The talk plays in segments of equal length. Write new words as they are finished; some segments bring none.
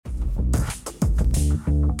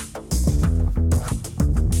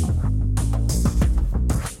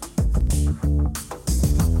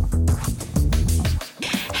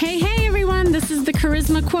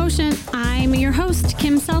Charisma Quotient. I'm your host,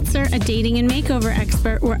 Kim Seltzer, a dating and makeover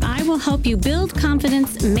expert, where I will help you build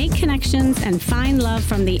confidence, make connections, and find love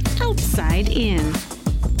from the outside in.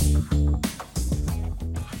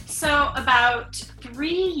 So about 3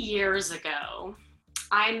 years ago,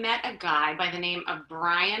 I met a guy by the name of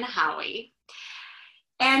Brian Howie.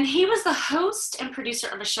 And he was the host and producer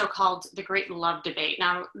of a show called The Great Love Debate.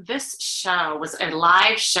 Now, this show was a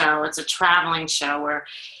live show. It's a traveling show where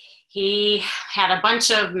he had a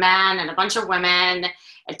bunch of men and a bunch of women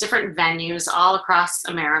at different venues all across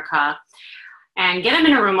America and get them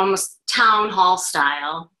in a room, almost town hall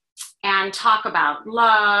style, and talk about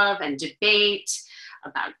love and debate,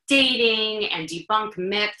 about dating and debunk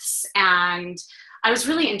myths. And I was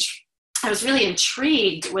really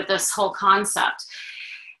intrigued with this whole concept.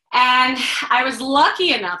 And I was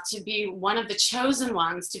lucky enough to be one of the chosen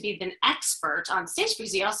ones to be an expert on stage,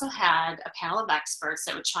 because he also had a panel of experts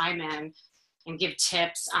that would chime in and give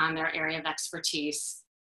tips on their area of expertise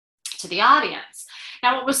to the audience.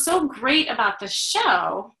 Now, what was so great about the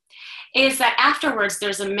show is that afterwards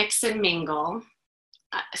there's a mix and mingle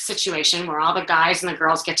situation where all the guys and the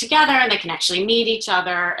girls get together and they can actually meet each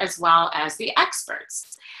other as well as the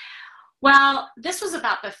experts. Well, this was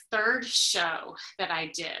about the third show that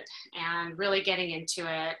I did, and really getting into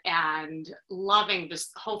it and loving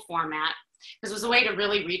this whole format, because it was a way to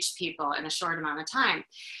really reach people in a short amount of time.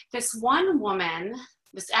 This one woman,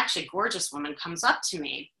 this actually gorgeous woman, comes up to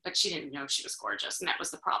me, but she didn't know she was gorgeous, and that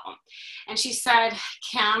was the problem. And she said,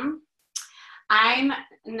 "Kim, I'm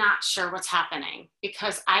not sure what's happening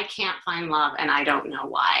because I can't find love and I don't know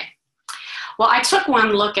why." Well, I took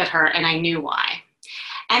one look at her and I knew why.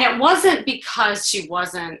 And it wasn't because she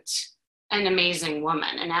wasn't an amazing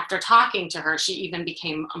woman. And after talking to her, she even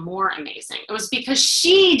became more amazing. It was because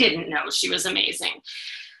she didn't know she was amazing.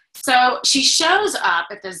 So she shows up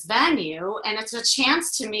at this venue and it's a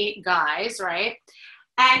chance to meet guys, right?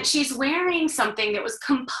 And she's wearing something that was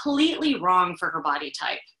completely wrong for her body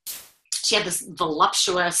type. She had this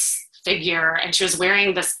voluptuous figure and she was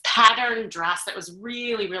wearing this patterned dress that was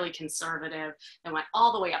really, really conservative that went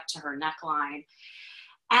all the way up to her neckline.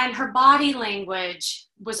 And her body language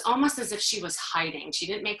was almost as if she was hiding. She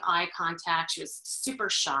didn't make eye contact. She was super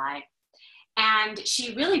shy. And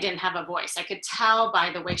she really didn't have a voice. I could tell by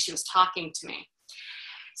the way she was talking to me.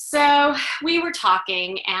 So we were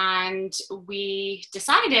talking and we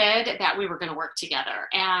decided that we were going to work together.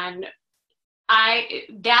 And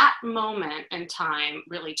that moment in time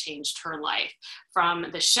really changed her life. From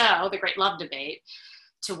the show, The Great Love Debate,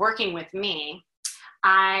 to working with me.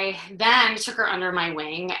 I then took her under my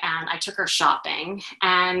wing and I took her shopping,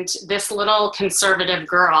 and this little conservative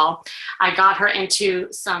girl, I got her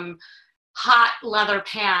into some hot leather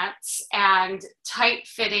pants and tight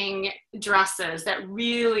fitting dresses that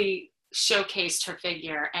really showcased her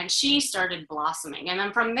figure, and she started blossoming. And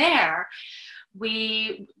then from there,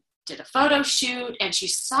 we did a photo shoot and she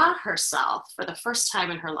saw herself for the first time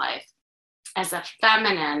in her life as a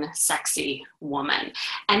feminine, sexy woman.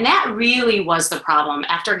 And that really was the problem.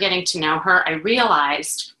 After getting to know her, I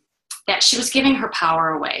realized that she was giving her power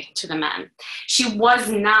away to the men. She was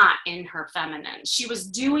not in her feminine. She was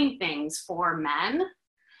doing things for men,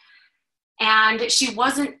 and she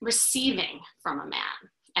wasn't receiving from a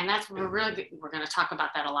man. And that's we're going to talk about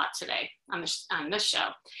that a lot today on this show.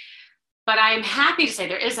 But I'm happy to say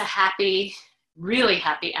there is a really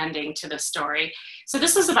happy ending to this story. So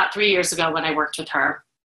this was about 3 years ago when I worked with her.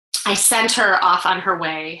 I sent her off on her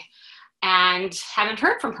way and hadn't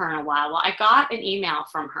heard from her in a while. Well, I got an email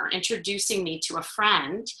from her introducing me to a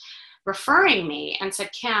friend, referring me, and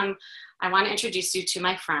said, "Kim, I want to introduce you to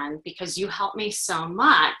my friend because you helped me so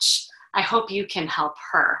much. I hope you can help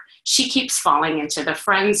her. She keeps falling into the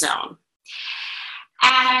friend zone."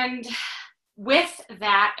 And with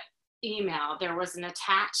that email, there was an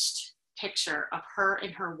attached picture of her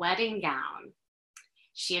in her wedding gown.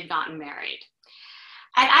 She had gotten married.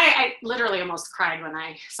 And I literally almost cried when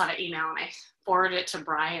I saw that email, and I forwarded it to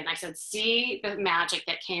Brian. I said, "See the magic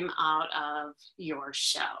that came out of your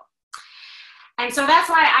show." And so that's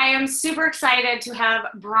why I am super excited to have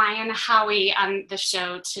Brian Howie on the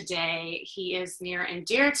show today. He is near and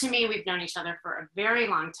dear to me. We've known each other for a very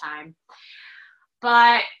long time.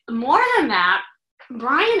 But more than that,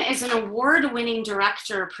 Brian is an award-winning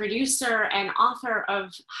director, producer, and author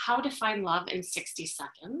of How to Find Love in 60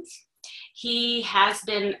 Seconds. He has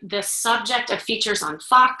been the subject of features on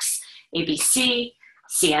Fox, ABC,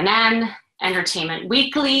 CNN, Entertainment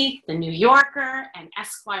Weekly, The New Yorker, and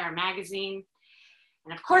Esquire magazine.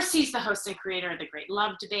 And of course, he's the host and creator of The Great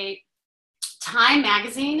Love Debate. Time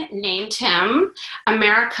magazine named him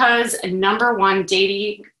America's #1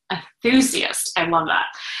 dating enthusiast. I love that.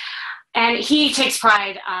 And he takes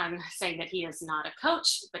pride on saying that he is not a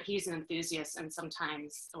coach, but he's an enthusiast. And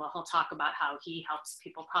sometimes, well, he'll talk about how he helps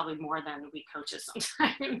people probably more than we coaches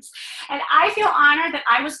sometimes. And I feel honored that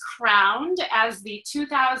I was crowned as the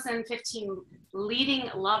 2015 leading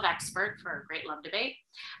love expert for Great Love Debate.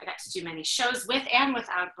 I got to do many shows with and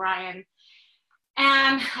without Brian.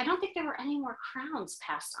 And I don't think there were any more crowns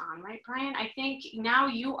passed on, right, Brian? I think now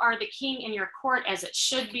you are the king in your court, as it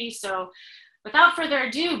should be. So without further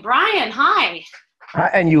ado, Brian, hi.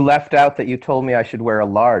 And you left out that you told me I should wear a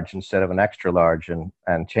large instead of an extra large and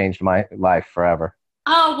changed my life forever.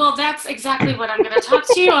 Oh, well, that's exactly what I'm going to talk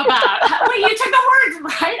to you about. Wait, you took the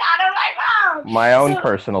words right out of my mouth. My own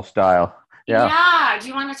personal style. Yeah. Yeah. Do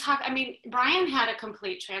you want to talk? I mean, Brian had a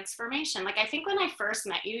complete transformation. Like, I think when I first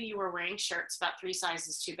met you, you were wearing shirts about 3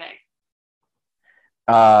 sizes too big.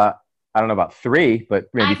 I don't know about 3, but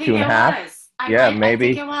maybe 2.5. Maybe.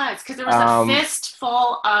 I think it was because there was a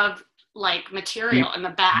fistful of like material in the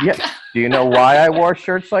back. Yeah. Do you know why I wore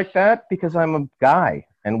shirts like that? Because I'm a guy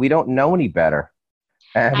and we don't know any better.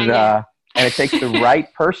 And it takes the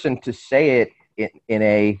right person to say it in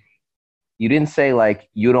a, you didn't say like,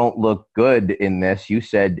 you don't look good in this. You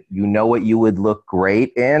said, you know what you would look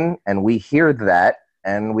great in. And we hear that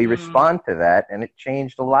and we respond to that. And it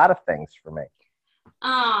changed a lot of things for me.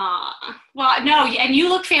 Well, no, and you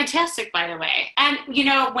look fantastic, by the way. And, you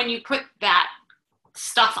know, when you put that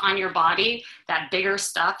stuff on your body, that bigger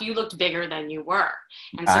stuff, you looked bigger than you were.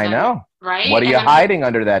 And so I know. Right? What are you hiding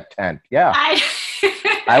under that tent? Yeah.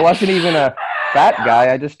 I wasn't even a fat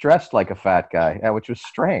guy. I just dressed like a fat guy, which was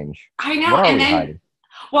strange. I know. What are and we then, hiding?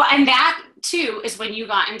 Well, and that too is when you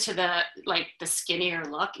got into the skinnier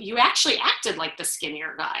look. You actually acted like the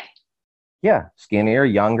skinnier guy. Yeah, skinnier,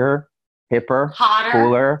 younger, hipper, hotter,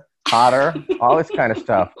 cooler, hotter, all this kind of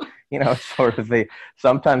stuff. You know, sort of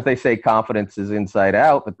sometimes they say confidence is inside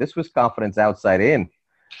out, but this was confidence outside in,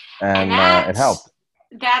 and it helped.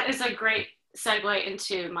 That is a great segue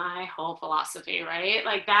into my whole philosophy, right?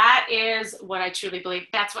 Like that is what I truly believe.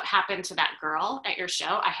 That's what happened to that girl at your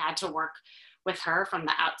show. I had to work with her from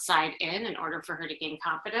the outside in order for her to gain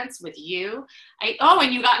confidence with you.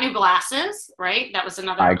 And you got new glasses, right? That was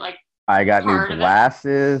another I got new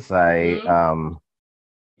glasses.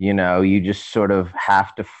 You know, you just sort of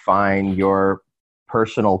have to find your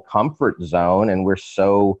personal comfort zone, and we're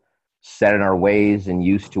so set in our ways and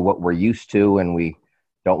used to what we're used to, and we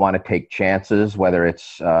don't want to take chances, whether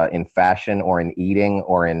it's in fashion or in eating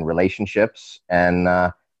or in relationships. And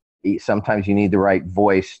sometimes you need the right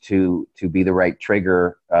voice to be the right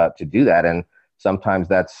trigger to do that. And sometimes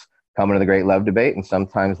that's coming to the Great Love Debate, and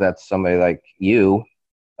sometimes that's somebody like you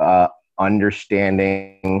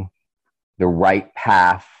understanding the right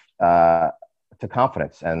path to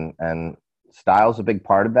confidence. And style's a big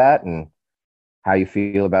part of that, and how you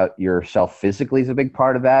feel about yourself physically is a big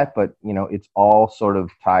part of that. But, you know, it's all sort of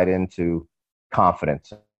tied into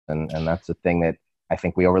confidence. And that's the thing that I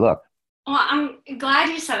think we overlook. Well, I'm glad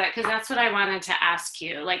you said that, because that's what I wanted to ask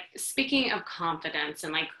you. Like, speaking of confidence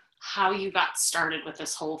and like how you got started with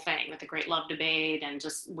this whole thing with the Great Love Debate and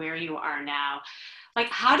just where you are now, like,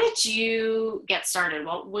 how did you get started?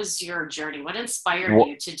 What was your journey? What inspired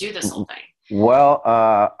you to do this whole thing? Well,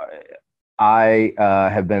 I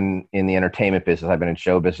have been in the entertainment business. I've been in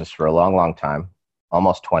show business for a long, long time,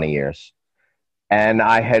 almost 20 years. And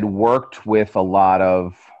I had worked with a lot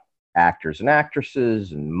of actors and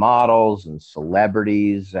actresses and models and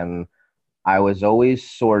celebrities. And I was always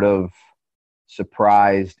sort of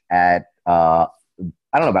surprised at, I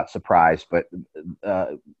don't know about surprised, but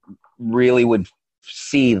really would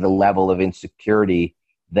see the level of insecurity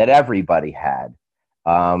that everybody had.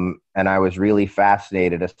 And I was really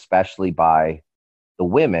fascinated, especially by the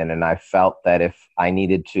women. And I felt that if I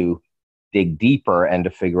needed to dig deeper and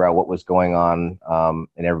to figure out what was going on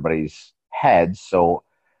in everybody's heads, so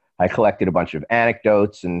I collected a bunch of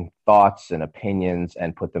anecdotes and thoughts and opinions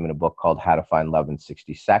and put them in a book called How to Find Love in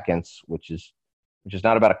 60 Seconds, which is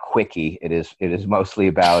not about a quickie. It is mostly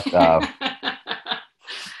about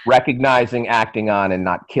recognizing, acting on, and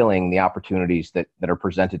not killing the opportunities that are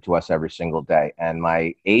presented to us every single day. And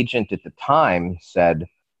my agent at the time said,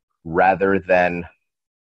 rather than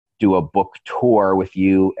do a book tour with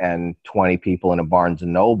you and 20 people in a Barnes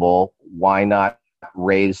and Noble, why not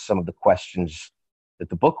raise some of the questions that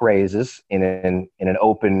the book raises in an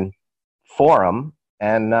open forum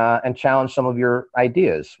and challenge some of your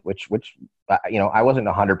ideas, which you know, I wasn't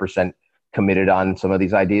 100% committed on some of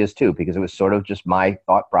these ideas too, because it was sort of just my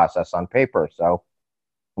thought process on paper. So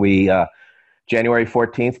we January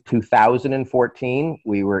 14th, 2014,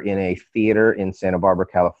 we were in a theater in Santa Barbara,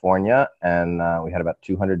 California, and we had about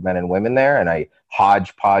 200 men and women there, and a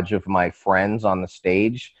hodgepodge of my friends on the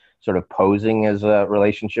stage, sort of posing as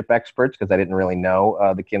relationship experts, because I didn't really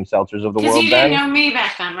know the Kim Seltzers of the world then. Because you didn't know me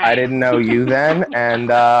back then, right? I didn't know you then, and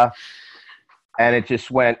it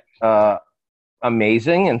just went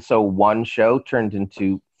amazing. And so one show turned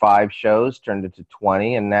into 5 shows, turned into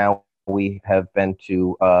 20, and now we have been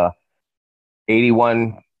to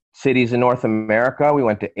 81 cities in North America. We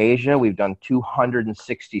went to Asia. We've done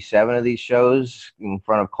 267 of these shows in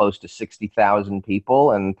front of close to 60,000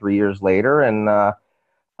 people, and 3 years later, and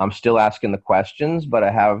I'm still asking the questions, but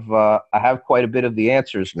I have quite a bit of the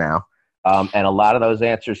answers now. And a lot of those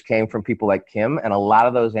answers came from people like Kim, and a lot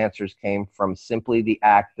of those answers came from simply the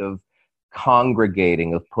act of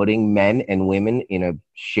congregating, of putting men and women in a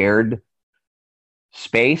shared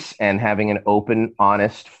space and having an open,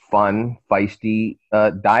 honest, fun, feisty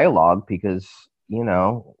dialogue, because, you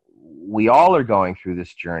know, we all are going through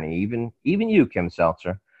this journey, even you, Kim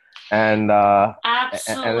Seltzer. And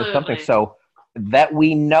Absolutely. and it's something so that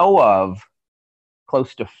we know of.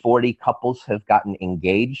 Close to 40 couples have gotten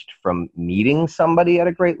engaged from meeting somebody at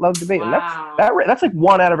a Great Love Debate. Wow. And that's like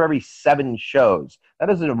 1 out of every 7 shows. That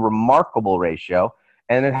is a remarkable ratio.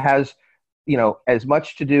 And it has, you know, as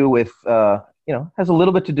much to do with, has a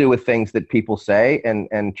little bit to do with things that people say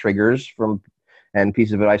and triggers from, and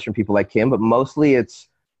pieces of advice from people like Kim. But mostly it's,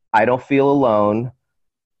 I don't feel alone.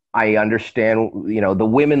 I understand, you know, the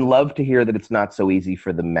women love to hear that it's not so easy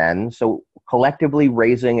for the men. So collectively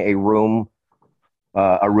raising a room's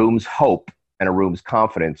hope and a room's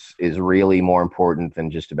confidence is really more important than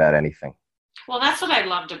just about anything. Well, that's what I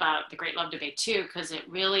loved about the Great Love Debate too, because it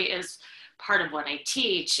really is part of what I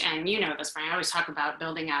teach. And you know this, Brian, I always talk about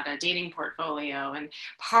building out a dating portfolio, and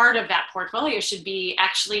part of that portfolio should be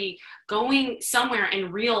actually going somewhere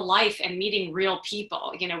in real life and meeting real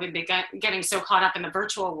people. You know, we've been getting so caught up in the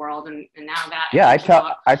virtual world, and now that. Yeah,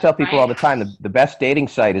 I tell people all the time, the best dating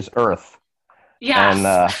site is Earth.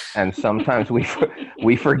 Yes. And sometimes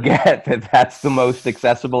we forget that that's the most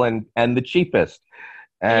accessible and the cheapest.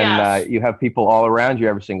 And Yes. You have people all around you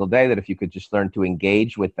every single day that if you could just learn to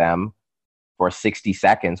engage with them for 60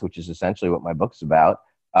 seconds, which is essentially what my book's about,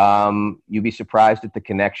 you'd be surprised at the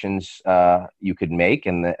connections you could make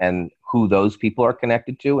and who those people are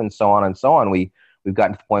connected to, and so on and so on. We've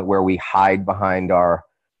gotten to the point where we hide behind our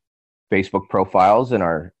Facebook profiles and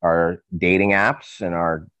our dating apps and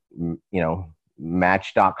our,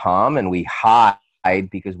 Match.com, and we hide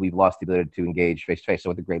because we've lost the ability to engage face to face. So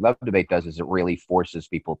what the Great Love Debate does is it really forces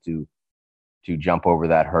people to jump over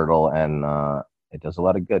that hurdle, and it does a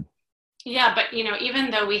lot of good. Yeah, but even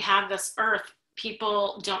though we have this earth,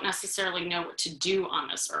 people don't necessarily know what to do on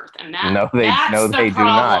this earth, and that's the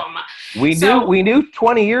problem. We knew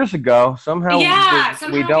 20 years ago. Somehow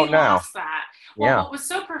we don't now. Lost that. Well, what was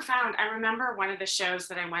so profound, I remember one of the shows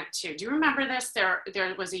that I went to. Do you remember this? There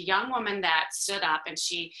was a young woman that stood up and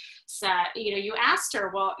she said, you asked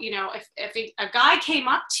her, well, if a guy came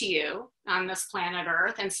up to you on this planet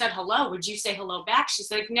Earth and said hello, would you say hello back? She's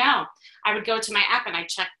like, no, I would go to my app and I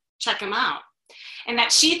check him out. And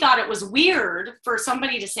that she thought it was weird for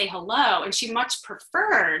somebody to say hello, and she much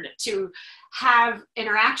preferred to have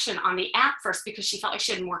interaction on the app first because she felt like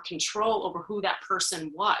she had more control over who that person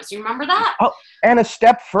was. You remember that? Oh, and a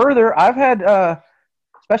step further, I've had,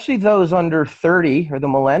 especially those under 30 or the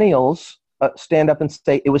millennials, stand up and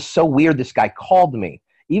say, it was so weird this guy called me.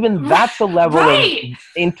 Even that's a level of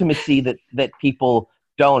intimacy that people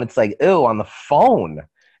don't. It's like, ew, on the phone.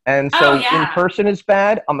 And so in person is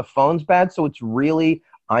bad, on the phone's bad. So it's really,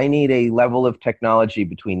 I need a level of technology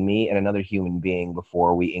between me and another human being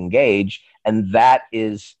before we engage. And that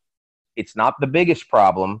is, it's not the biggest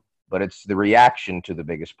problem, but it's the reaction to the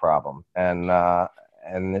biggest problem. And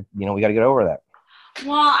we got to get over that.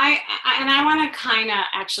 Well, I want to kind of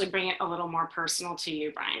actually bring it a little more personal to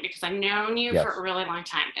you, Brian, because I've known you for a really long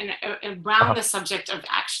time, and around the subject of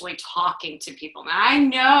actually talking to people. Now, I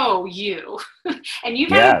know you, and you've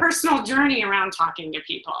had a personal journey around talking to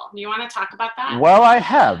people. You want to talk about that? Well, I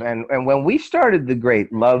have. And when we started the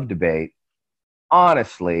Great Love Debate,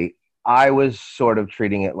 honestly, I was sort of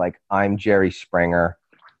treating it like I'm Jerry Springer,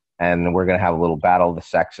 and we're going to have a little battle of the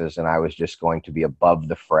sexes, and I was just going to be above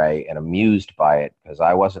the fray and amused by it, because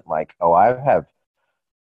I wasn't like, oh, I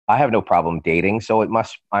have no problem dating, so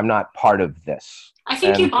I'm not part of this. I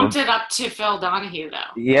think you bumped it up to Phil Donahue,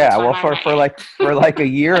 though. Yeah, well, for like a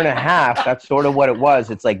year and a half, that's sort of what it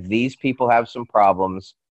was. It's like, these people have some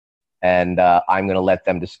problems, and I'm going to let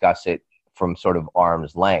them discuss it from sort of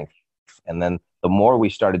arm's length. And then the more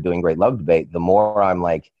we started doing Great Love Debate, the more I'm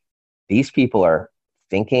like, these people are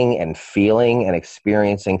thinking and feeling and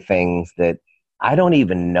experiencing things that I don't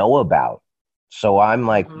even know about. So I'm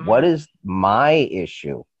like, what is my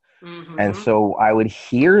issue? And so I would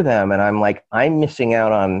hear them and I'm like, I'm missing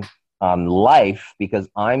out on life because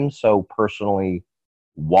I'm so personally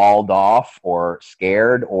walled off or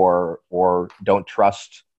scared or don't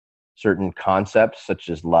trust certain concepts such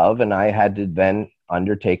as love. And I had to then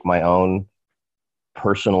undertake my own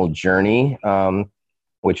personal journey,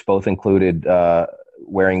 which both included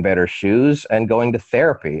wearing better shoes and going to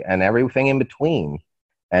therapy and everything in between,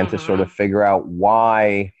 and to sort of figure out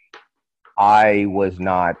why I was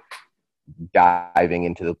not diving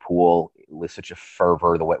into the pool with such a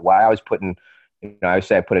fervor, the way why I was putting, I would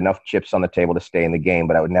say I put enough chips on the table to stay in the game,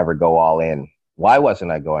 but I would never go all in. Why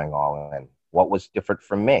wasn't I going all in? What was different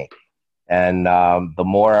from me? And the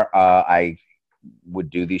more I would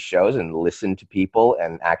do these shows and listen to people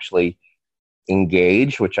and actually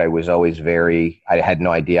engage, which I was always I had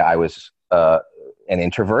no idea I was an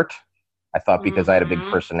introvert. I thought because I had a big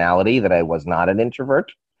personality that I was not an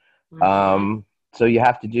introvert. So you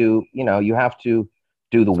have to do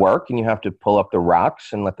the work, and you have to pull up the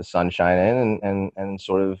rocks and let the sun shine in and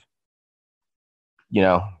sort of,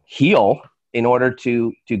 heal in order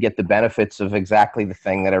to get the benefits of exactly the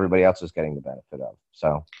thing that everybody else is getting the benefit of.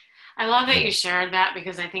 So I love that you shared that,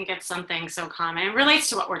 because I think it's something so common. It relates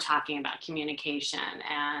to what we're talking about, communication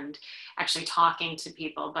and actually talking to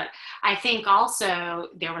people. But I think also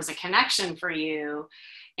there was a connection for you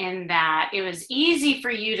in that it was easy for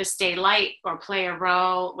you to stay light or play a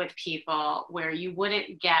role with people where you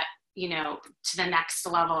wouldn't get, to the next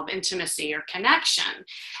level of intimacy or connection,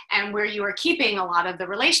 and where you were keeping a lot of the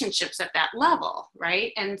relationships at that level,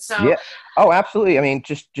 right? And so, yeah, oh, absolutely. I mean,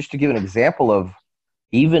 just to give an example of,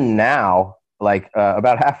 even now, like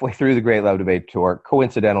about halfway through the Great Love Debate Tour,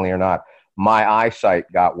 coincidentally or not, my eyesight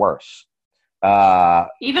got worse.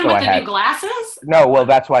 Even with the new glasses? No, well,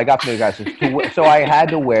 that's why I got the new glasses. So I had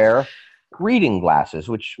to wear reading glasses,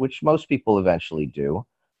 which most people eventually do.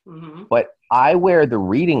 But I wear the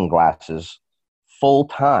reading glasses full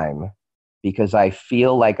time because I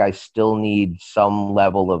feel like I still need some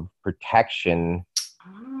level of protection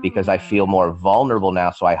because I feel more vulnerable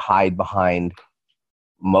now. So I hide behind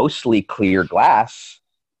mostly clear glass.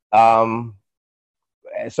 So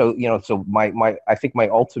I think my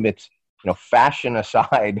ultimate, fashion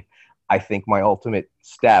aside, I think my ultimate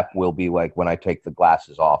step will be like when I take the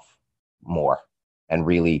glasses off more and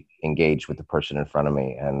really engage with the person in front of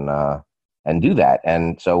me and do that.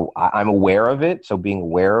 And so I'm aware of it. So being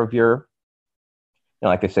aware of your,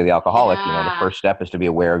 like they say, the alcoholic, the first step is to be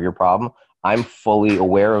aware of your problem. I'm fully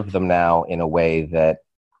aware of them now in a way that,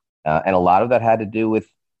 and a lot of that had to do with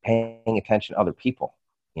paying attention to other people,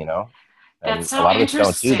 That's a so lot of us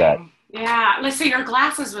don't do that. Yeah. So your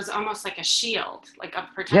glasses was almost like a shield, like a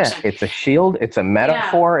protection. Yeah, it's a shield. It's a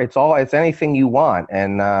metaphor. Yeah. It's anything you want.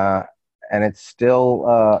 And it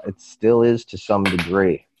still is to some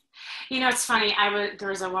degree. It's funny. There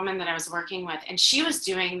was a woman that I was working with, and she was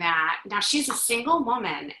doing that. Now she's a single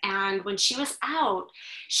woman, and when she was out,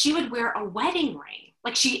 she would wear a wedding ring.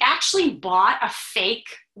 Like, she actually bought a fake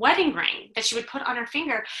wedding ring that she would put on her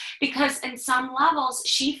finger, because in some levels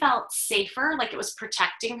she felt safer, like it was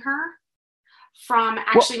protecting her from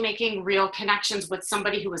actually making real connections with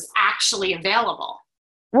somebody who was actually available.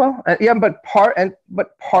 Well, yeah, but part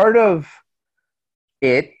of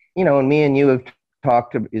it, and me and you have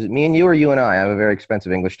talked to, is it me and you or you and I? I have a very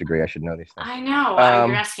expensive English degree. I should know these things. I know.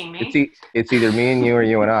 You're asking me. It's either me and you or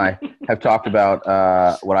you and I have talked about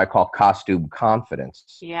what I call costume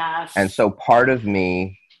confidence. Yes. And so part of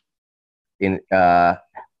me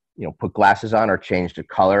put glasses on or change the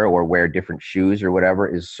color or wear different shoes or whatever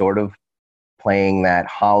is sort of playing that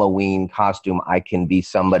Halloween costume. I can be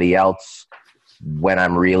somebody else when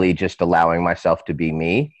I'm really just allowing myself to be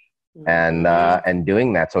me. And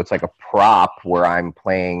doing that. So it's like a prop where I'm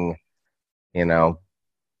playing,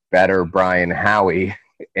 better Brian Howie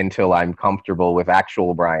until I'm comfortable with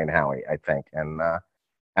actual Brian Howie, I think. And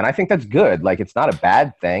I think that's good. Like, it's not a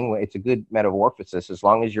bad thing. It's a good metamorphosis as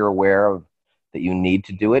long as you're aware of that you need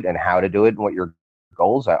to do it and how to do it and what your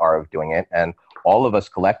goals are of doing it. And all of us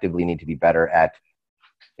collectively need to be better at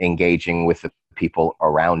engaging with the people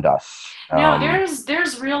around us. No,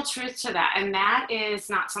 there's real truth to that, and that is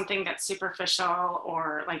not something that's superficial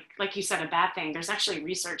or like you said, a bad thing. There's actually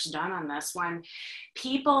research done on this. When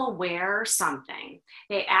people wear something,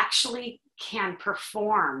 they actually can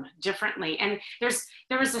perform differently. And there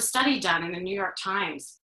was a study done in the New York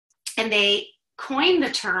Times, and they coined the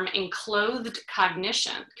term enclothed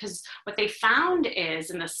cognition, because what they found is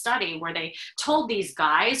in the study where they told these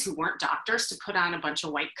guys who weren't doctors to put on a bunch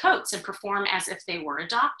of white coats and perform as if they were a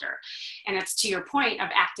doctor. And it's to your point of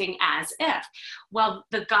acting as if. Well,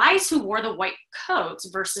 the guys who wore the white coats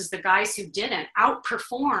versus the guys who didn't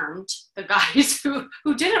outperformed the guys who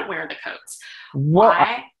didn't wear the coats.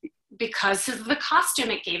 Why? Because of the costume,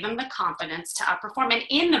 it gave them the confidence to outperform. And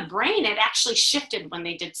in the brain, it actually shifted when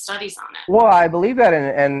they did studies on it. Well, I believe that,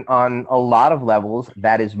 and on a lot of levels,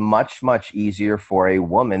 that is much, much easier for a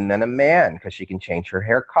woman than a man, because she can change her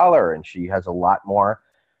hair color and she has a lot more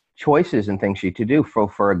choices and things she to do.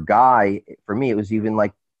 For a guy, for me, it was even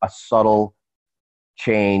like a subtle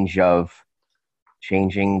change of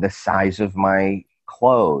changing the size of my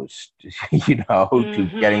clothes, to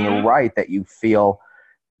getting it right, that you feel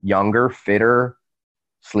younger, fitter,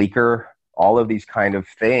 sleeker, all of these kind of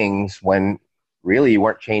things, when really you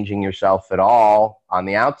weren't changing yourself at all on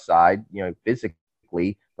the outside,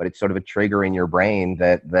 physically, but it's sort of a trigger in your brain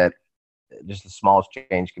that just the smallest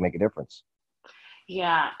change can make a difference.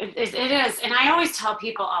 Yeah, it is. And I always tell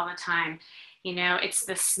people all the time, it's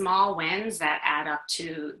the small wins that add up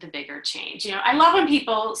to the bigger change. I love when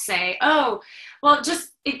people say, oh, well,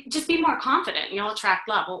 just be more confident, you'll attract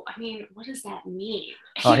love. Well, I mean, what does that mean?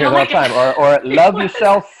 I hear that all the time. Or love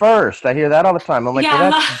yourself first. I hear that all the time. I'm like,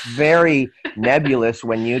 well, that's very nebulous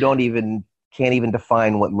when you can't even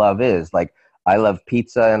define what love is. Like, I love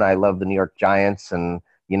pizza and I love the New York Giants, and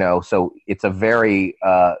so it's a very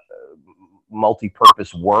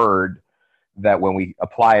multi-purpose word that when we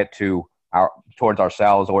apply it towards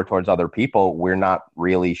ourselves or towards other people, we're not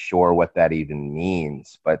really sure what that even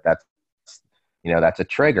means. But that's a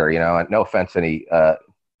trigger. No offense to any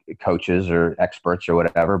coaches or experts or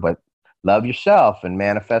whatever, but love yourself and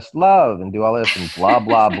manifest love and do all this and blah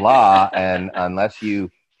blah blah. And unless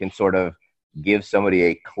you can sort of give somebody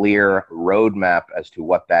a clear roadmap as to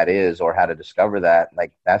what that is or how to discover that,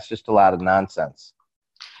 like, that's just a lot of nonsense.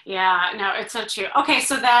 Yeah, no, it's so true. Okay,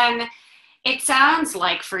 so then it sounds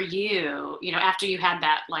like for you, after you had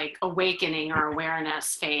that like awakening or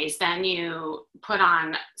awareness phase, then you put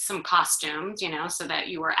on some costumes, so that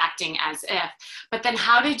you were acting as if. But then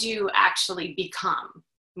how did you actually become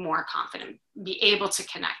more confident, be able to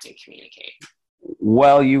connect and communicate?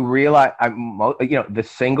 Well, you realize, the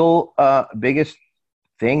single biggest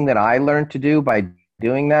thing that I learned to do by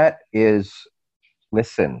doing that is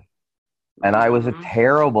listen. And I was a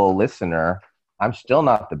terrible listener. I'm still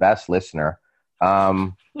not the best listener.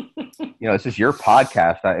 This is your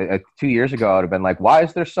podcast. 2 years ago, I would have been like, why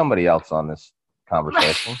is there somebody else on this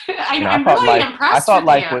conversation? I'm really impressed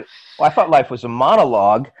I thought life was a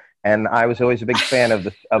monologue, and I was always a big fan of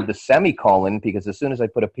the semicolon, because as soon as I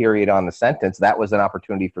put a period on the sentence, that was an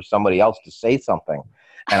opportunity for somebody else to say something.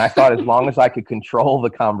 And I thought as long as I could control the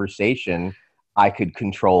conversation, I could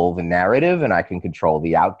control the narrative, and I can control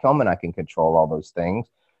the outcome, and I can control all those things.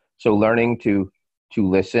 So learning to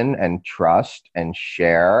listen and trust and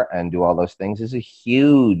share and do all those things is a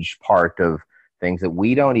huge part of things that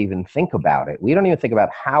we don't even think about it. We don't even think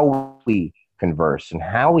about how we converse and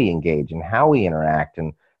how we engage and how we interact.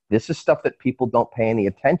 And this is stuff that people don't pay any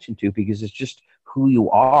attention to because it's just who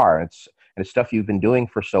you are. It's stuff you've been doing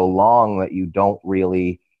for so long that you don't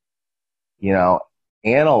really,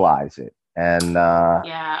 analyze it. And,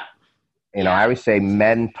 I always say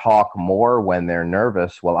men talk more when they're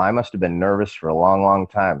nervous. Well, I must have been nervous for a long, long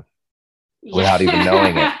time without even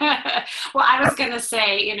knowing it. Well, I was going to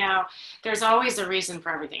say, there's always a reason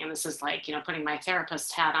for everything. And this is like, putting my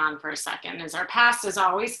therapist hat on for a second, is our past is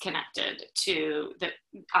always connected to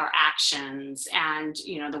our actions and,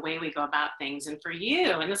 the way we go about things. And for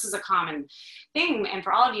you, and this is a common thing, and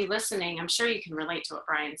for all of you listening, I'm sure you can relate to what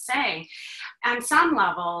Brian's saying. On some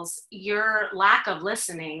levels, your lack of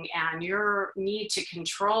listening and your need to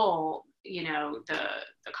control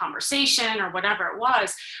the conversation or whatever it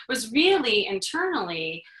was really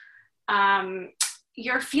internally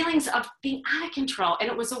your feelings of being out of control, and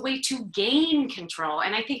it was a way to gain control.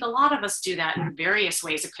 And I think a lot of us do that in various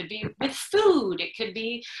ways. It could be with food, it could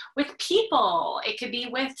be with people, it could be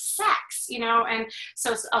with sex, and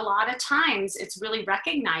so a lot of times it's really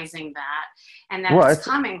recognizing that, and that's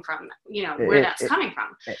coming from where that's coming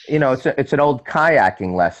from. It's an old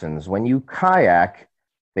kayaking lessons. When you kayak,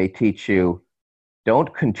 they teach you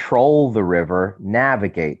don't control the river,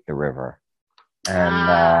 navigate the river.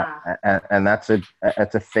 And that's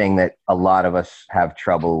a thing that a lot of us have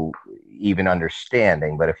trouble even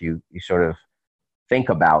understanding. But if you sort of think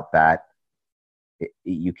about that,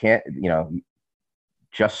 you can't,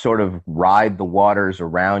 just sort of ride the waters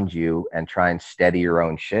around you and try and steady your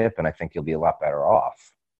own ship. And I think you'll be a lot better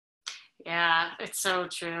off. Yeah, it's so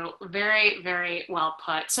true. Very, very well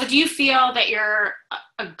put. So do you feel that you're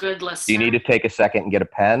a good Do you listener? need to take a second and get a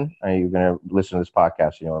pen? Or are you going to listen to this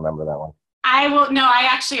podcast and you'll remember that one? I will. No, I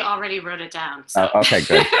actually already wrote it down. So Okay,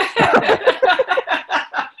 good.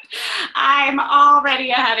 I'm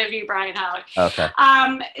already ahead of you, Brian Howard. Okay.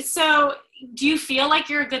 So do you feel like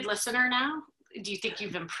you're a good listener now? Do you think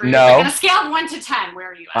you've improved? No. Like on a scale of 1 to 10, where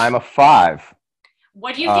are you at? I'm a 5.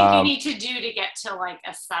 What do you think you need to do to get to like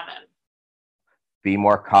a 7? Be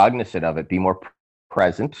more cognizant of it. Be more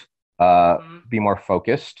present. Be more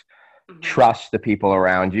focused. Mm-hmm. Trust the people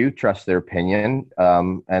around you. Trust their opinion.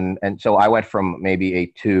 And so I went from maybe a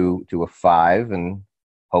 2 to a 5, and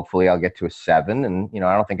hopefully I'll get to a 7. And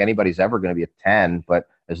I don't think anybody's ever going to be a 10. But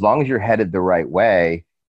as long as you're headed the right way,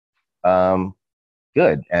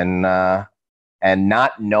 good. And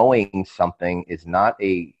not knowing something is not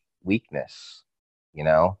a weakness.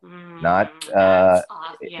 Not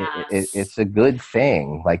yes. It's a good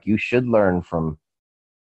thing. Like, you should learn from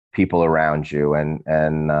people around you, and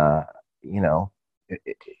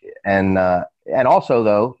also,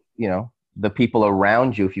 though, the people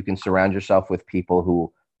around you, if you can surround yourself with people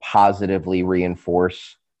who positively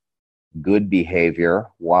reinforce good behavior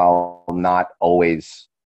while not always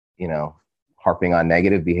harping on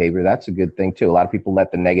negative behavior, that's a good thing too. A lot of people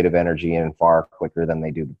let the negative energy in far quicker than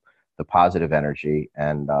they do the positive energy.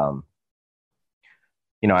 And I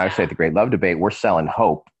would say at the Great Love Debate, we're selling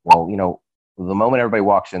hope. Well, the moment everybody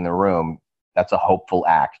walks in the room, that's a hopeful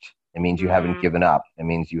act. It means you haven't given up. It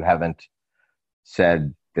means you haven't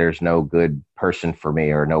said there's no good person for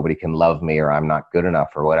me, or nobody can love me, or I'm not good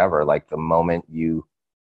enough, or whatever. Like, the moment you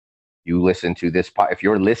listen to this, if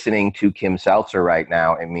you're listening to Kim Seltzer right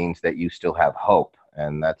now, it means that you still have hope.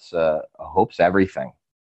 And that's hope's everything.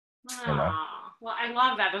 Well, I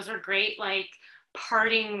love that. Those are great, like,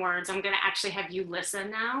 parting words. I'm going to actually have you listen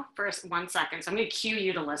now for 1 second. So I'm going to cue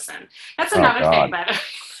you to listen. That's another thing, by the way.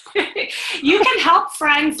 You can help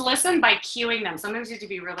friends listen by cueing them. Sometimes you have to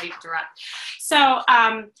be really direct. So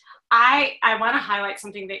I want to highlight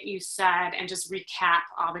something that you said and just recap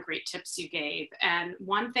all the great tips you gave. And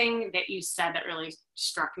one thing that you said that really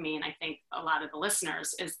struck me, and I think a lot of the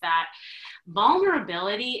listeners, is that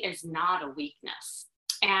vulnerability is not a weakness.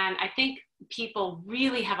 And I think people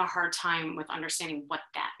really have a hard time with understanding what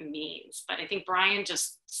that means. But I think Brian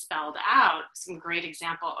just spelled out some great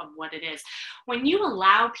example of what it is. When you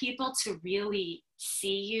allow people to really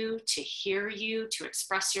see you, to hear you, to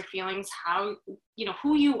express your feelings, how,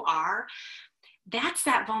 who you are, that's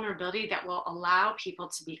that vulnerability that will allow people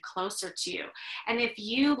to be closer to you. And if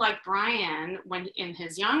you, like Brian, when in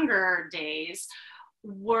his younger days,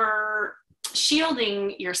 were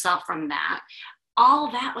shielding yourself from that,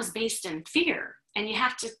 all that was based in fear. And you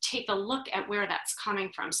have to take a look at where that's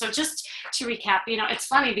coming from. So just to recap, it's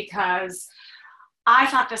funny because I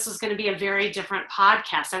thought this was going to be a very different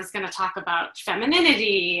podcast. I was going to talk about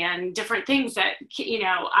femininity and different things that,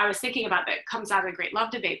 I was thinking about that comes out of the Great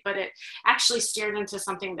Love Debate, but it actually steered into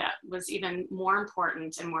something that was even more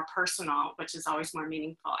important and more personal, which is always more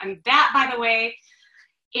meaningful. And that, by the way,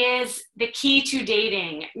 is the key to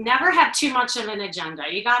dating. Never have too much of an agenda.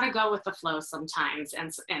 You got to go with the flow sometimes.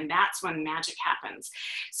 And that's when magic happens.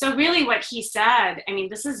 So really what he said,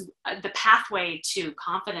 this is the pathway to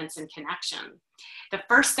confidence and connection. The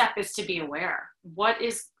first step is to be aware. What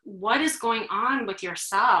is going on with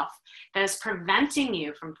yourself that is preventing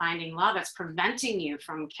you from finding love, that's preventing you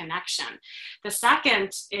from connection? The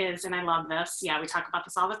second is, and I love this, we talk about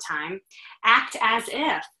this all the time, act as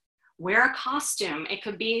if. Wear a costume. It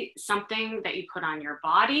could be something that you put on your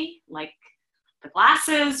body, like the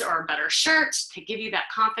glasses or a better shirt, to give you that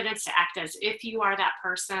confidence to act as if you are that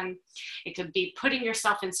person. It could be putting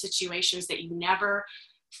yourself in situations that you never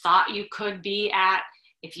thought you could be at.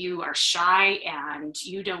 If you are shy and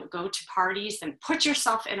you don't go to parties, then put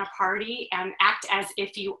yourself in a party and act as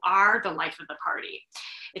if you are the life of the party.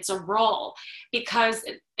 It's a role, because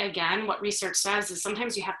again, what research says is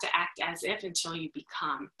sometimes you have to act as if until you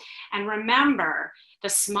become. And remember, the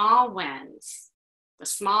small wins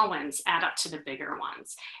add up to the bigger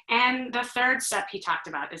ones. And the third step he talked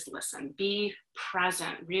about is listen, be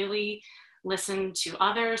present, really listen to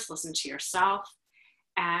others, listen to yourself.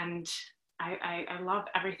 And I love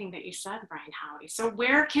everything that you said, Brian Howie. So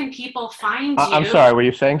where can people find you? I'm sorry, were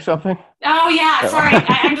you saying something? Oh yeah, sorry.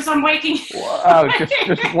 I'm waking.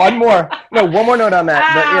 Just one more. No, one more note on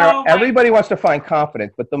that. But, everybody wants to find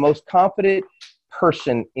confidence, but the most confident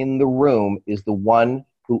person in the room is the one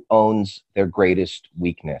who owns their greatest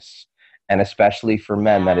weakness. And especially for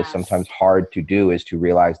men, that is sometimes hard to do, is to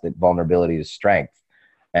realize that vulnerability is strength.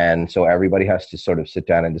 And so everybody has to sort of sit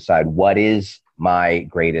down and decide, what is my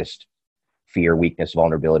greatest fear, weakness,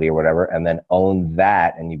 vulnerability, or whatever, and then own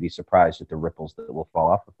that, and you'd be surprised at the ripples that will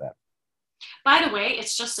fall off of that. By the way,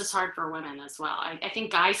 it's just as hard for women as well. I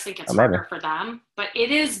think guys think it's Maybe. harder for them, but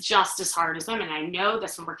it is just as hard as women. I know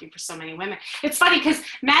this from working for so many women. It's funny because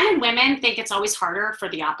men and women think it's always harder for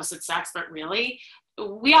the opposite sex, but really,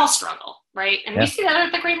 we all struggle, right? And we see that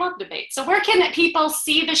at the Great Love Debate. So where can people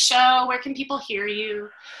see the show? Where can people hear you?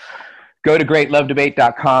 Go to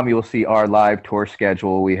greatlovedebate.com. You will see our live tour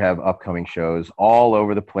schedule. We have upcoming shows all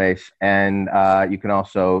over the place. And you can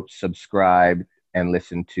also subscribe and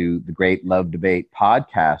listen to the Great Love Debate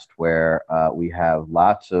podcast, where we have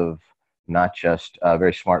lots of not just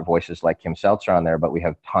very smart voices like Kim Seltzer on there, but we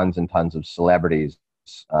have tons and tons of celebrities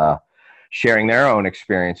sharing their own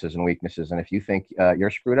experiences and weaknesses. And if you think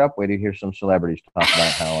you're screwed up, wait to hear some celebrities talk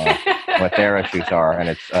about how what their issues are.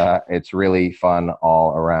 And it's really fun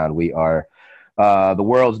all around. We are the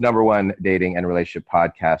world's #1 dating and relationship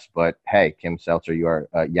podcast. But hey, Kim Seltzer, you are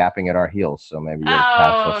yapping at our heels, so maybe you'll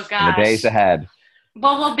pass us in the days ahead.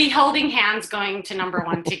 Well, we'll be holding hands going to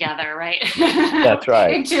 #1 together, right? That's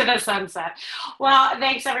right. Into the sunset. Well,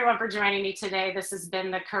 thanks everyone for joining me today. This has been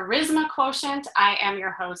the Charisma Quotient. I am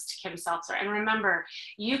your host, Kim Seltzer. And remember,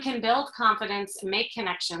 you can build confidence, make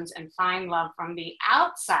connections, and find love from the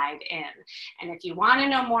outside in. And if you want to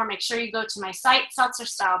know more, make sure you go to my site,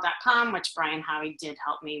 seltzerstyle.com, which Brian Howie did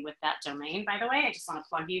help me with that domain, by the way. I just want to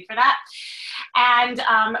plug you for that. And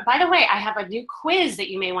by the way, I have a new quiz that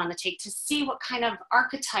you may want to take to see what kind of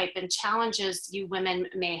archetype and challenges you women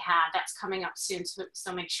may have. That's coming up soon,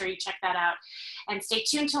 so make sure you check that out. And stay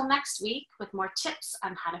tuned till next week with more tips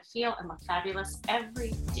on how to feel and look fabulous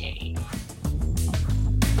every day.